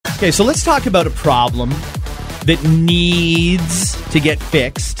Okay, so let's talk about a problem that needs to get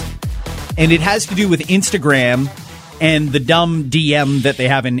fixed. And it has to do with Instagram and the dumb DM that they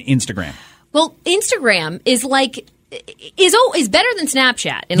have in Instagram. Well, Instagram is better than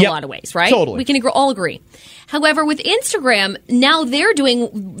Snapchat in a lot of ways, right? Totally. We can all agree. However, with Instagram, now they're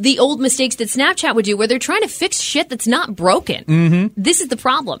doing the old mistakes that Snapchat would do where they're trying to fix shit that's not broken. Mm-hmm. This is the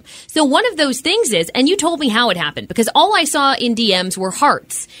problem. So one of those things is, and you told me how it happened, because all I saw in DMs were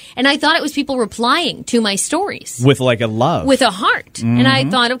hearts. And I thought it was people replying to my stories. With like a love. With a heart. Mm-hmm. And I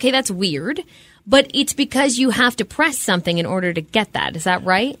thought, okay, that's weird. But it's because you have to press something in order to get that. Is that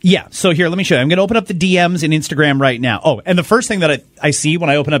right? Yeah. So here, let me show you. I'm going to open up the DMs in Instagram right now. Oh, and the first thing that I see when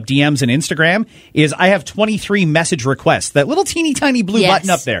I open up DMs in Instagram is I have 23 message requests. That little teeny tiny blue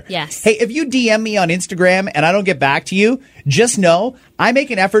button up there. Yes. Hey, if you DM me on Instagram and I don't get back to you, just know I make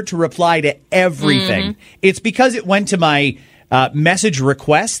an effort to reply to everything. Mm-hmm. It's because it went to my message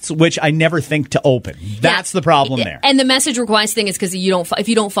requests, which I never think to open. That's the problem there. And the message request thing is because if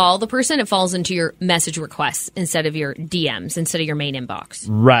you don't follow the person, it falls into your message requests instead of your DMs, instead of your main inbox.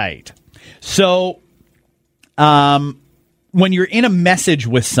 Right. So when you're in a message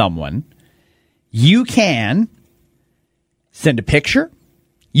with someone, you can send a picture,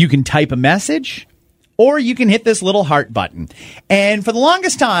 you can type a message, or you can hit this little heart button. And for the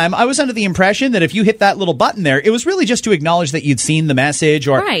longest time, I was under the impression that if you hit that little button there, it was really just to acknowledge that you'd seen the message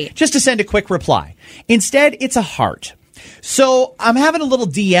or just to send a quick reply. Instead, it's a heart. So I'm having a little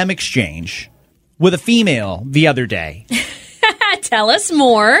DM exchange with a female the other day. Tell us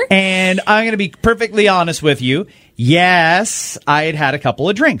more. And I'm going to be perfectly honest with you. Yes, I had had a couple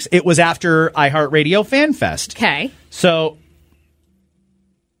of drinks. It was after iHeartRadio Fan Fest. Okay. So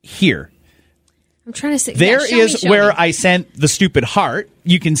here. I'm trying to say. There is where I sent the stupid heart.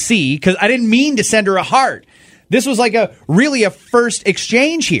 You can see, because I didn't mean to send her a heart. This was like a first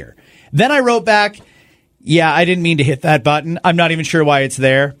exchange here. Then I wrote back, yeah, I didn't mean to hit that button. I'm not even sure why it's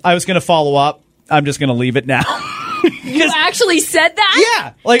there. I was going to follow up. I'm just going to leave it now. You actually said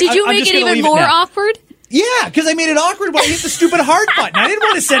that? Yeah. Did you make it even more awkward? Yeah, because I made it awkward when I hit the stupid heart button. I didn't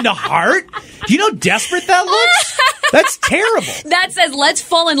want to send a heart. Do you know how desperate that looks? That's terrible. That says, let's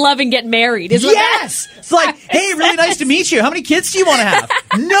fall in love and get married. Yes! It's like, hey, really nice to meet you. How many kids do you want to have?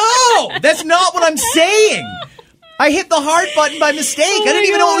 No! That's not what I'm saying. I hit the heart button by mistake. I didn't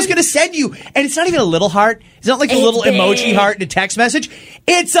even know I was going to send you. And it's not even a little heart. It's not like a little emoji heart in a text message.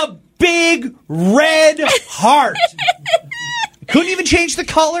 It's a big red heart. Couldn't even change the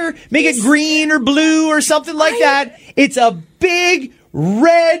color, make it green or blue or something like that. It's a big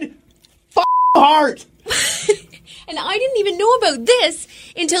red heart. And I didn't even know about this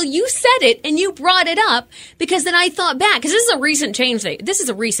until you said it and you brought it up, because then I thought back, because this is a recent change. This is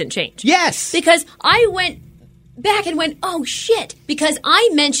a recent change. Yes. Because I went back and went, oh, shit, because I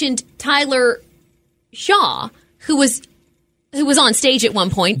mentioned Tyler Shaw, who was on stage at one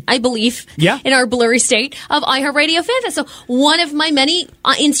point, I believe, in our blurry state of iHeartRadio Fan Fest. So one of my many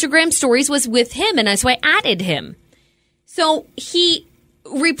Instagram stories was with him, and so I added him. So he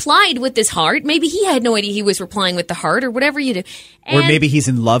replied with this heart. Maybe he had no idea he was replying with the heart or whatever you do. And, or maybe he's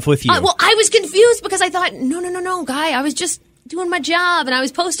in love with you. Well, I was confused because I thought, no, guy, I was just doing my job and I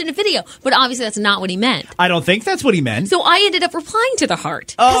was posting a video. But obviously that's not what he meant. I don't think that's what he meant. So I ended up replying to the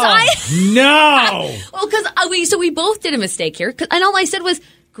heart. Oh, no. Well, because we both did a mistake here. And all I said was,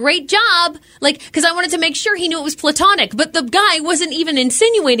 great job. Because I wanted to make sure he knew it was platonic. But the guy wasn't even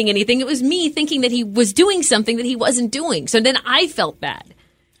insinuating anything. It was me thinking that he was doing something that he wasn't doing. So then I felt bad.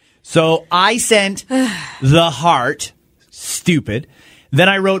 So I sent the heart. Stupid. Then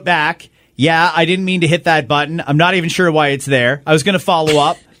I wrote back, yeah, I didn't mean to hit that button. I'm not even sure why it's there. I was going to follow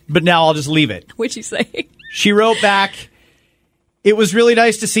up, but now I'll just leave it. What'd you say? She wrote back, it was really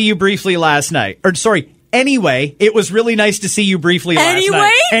nice to see you briefly last night. Or, sorry, anyway, it was really nice to see you briefly last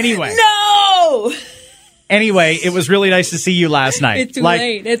night. Anyway? No! Anyway, it was really nice to see you last night. It's too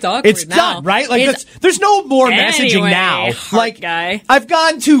late. It's awkward It's now. done, right? There's no more messaging now. Guy. I've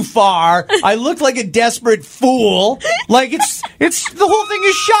gone too far. I look like a desperate fool. It's the whole thing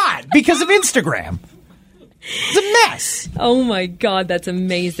is shot because of Instagram. It's a mess. Oh my God, that's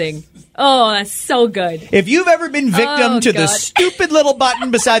amazing. Oh, that's so good. If you've ever been victim to the stupid little button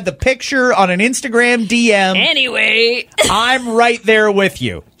beside the picture on an Instagram DM, anyway, I'm right there with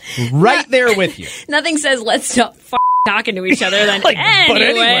you. Right there with you. Nothing says let's stop talking to each other than But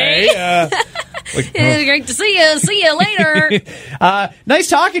anyway. It's great to see you. See you later. Nice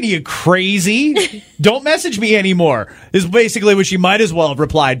talking to you, crazy. Don't message me anymore, is basically what she might as well have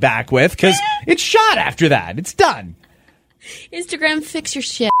replied back with, because it's shot after that. It's done. Instagram, fix your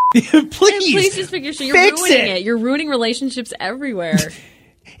shit. Please just fix your shit. You're ruining it. You're ruining relationships everywhere.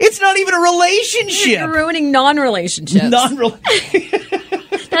 It's not even a relationship. You're ruining non-relationships.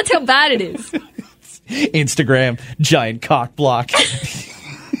 That's how bad it is. Instagram, giant cock block.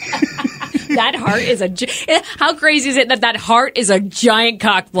 That heart is how crazy is it that heart is a giant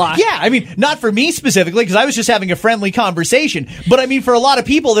cock block? Yeah, I mean, not for me specifically, because I was just having a friendly conversation. But I mean, for a lot of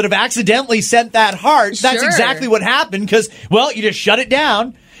people that have accidentally sent that heart, that's exactly what happened, because, well, you just shut it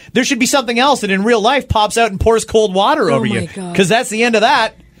down. There should be something else that in real life pops out and pours cold water over you, because that's the end of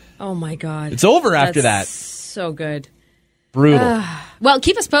that. Oh, my God. It's over after that. So good. Brutal. Well,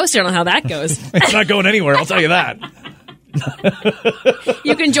 keep us posted on how that goes. It's not going anywhere, I'll tell you that.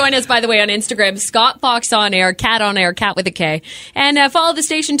 You can join us, by the way, on Instagram, Scott Fox On Air, Cat On Air, Cat with a K. And follow the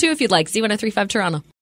station, too, if you'd like. Z1035 Toronto.